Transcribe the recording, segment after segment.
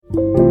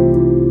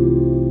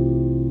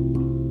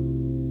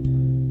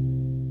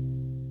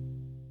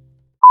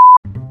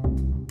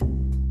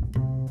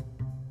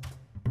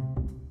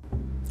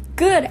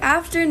Good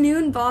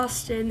afternoon,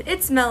 Boston.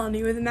 It's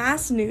Melanie with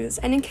Mass News,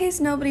 and in case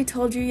nobody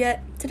told you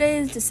yet, today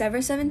is December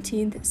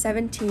 17th,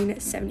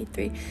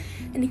 1773.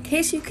 And in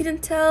case you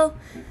couldn't tell,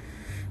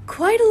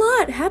 quite a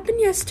lot happened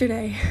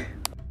yesterday.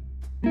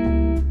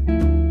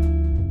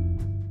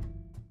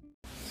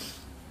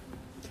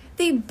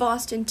 The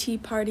Boston Tea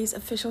Party's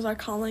officials are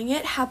calling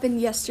it happened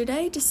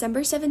yesterday,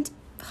 December 17th.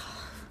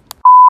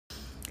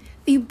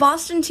 The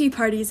Boston Tea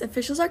Party's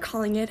officials are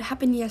calling it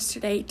happened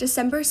yesterday,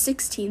 December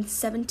 16th,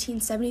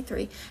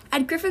 1773,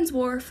 at Griffin's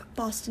Wharf,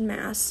 Boston,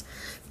 Mass.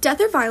 Death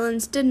or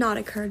violence did not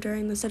occur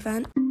during this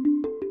event.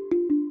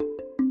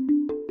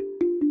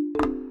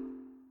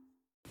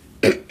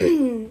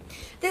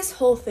 This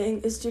whole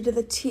thing is due to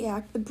the Tea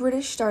Act the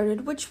British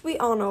started, which we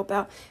all know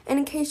about. And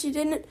in case you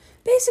didn't,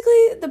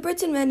 basically, the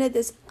Brits invented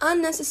this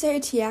unnecessary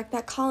Tea Act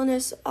that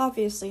colonists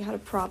obviously had a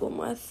problem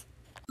with.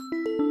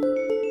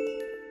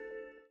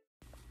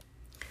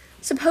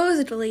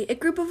 Supposedly, a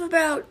group of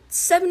about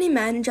 70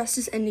 men dressed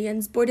as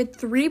Indians boarded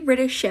 3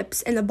 British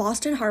ships in the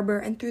Boston harbor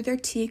and threw their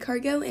tea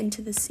cargo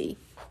into the sea.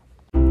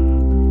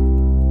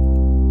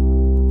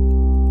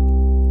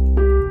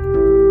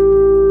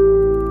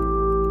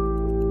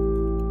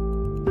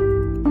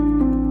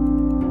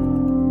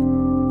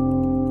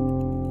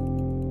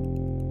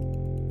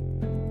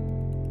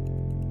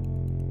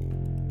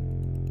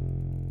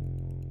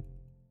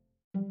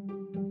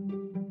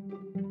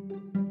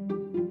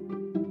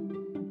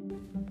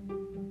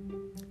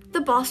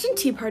 The Boston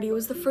Tea Party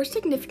was the first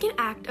significant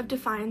act of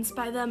defiance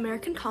by the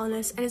American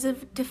colonists and is a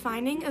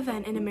defining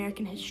event in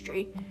American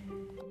history.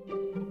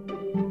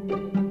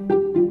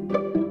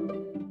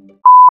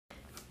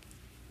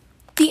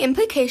 The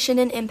implication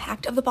and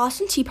impact of the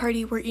Boston Tea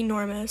Party were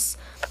enormous.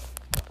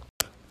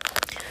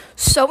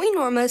 So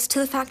enormous to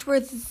the fact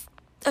where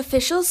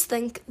officials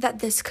think that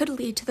this could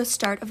lead to the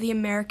start of the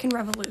American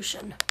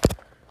Revolution.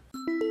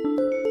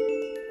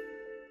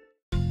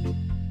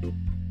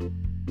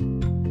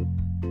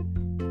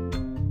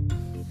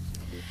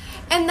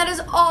 And that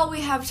is all we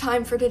have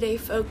time for today,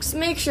 folks.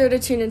 Make sure to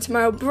tune in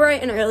tomorrow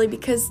bright and early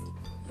because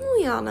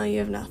we all know you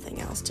have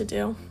nothing else to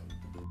do.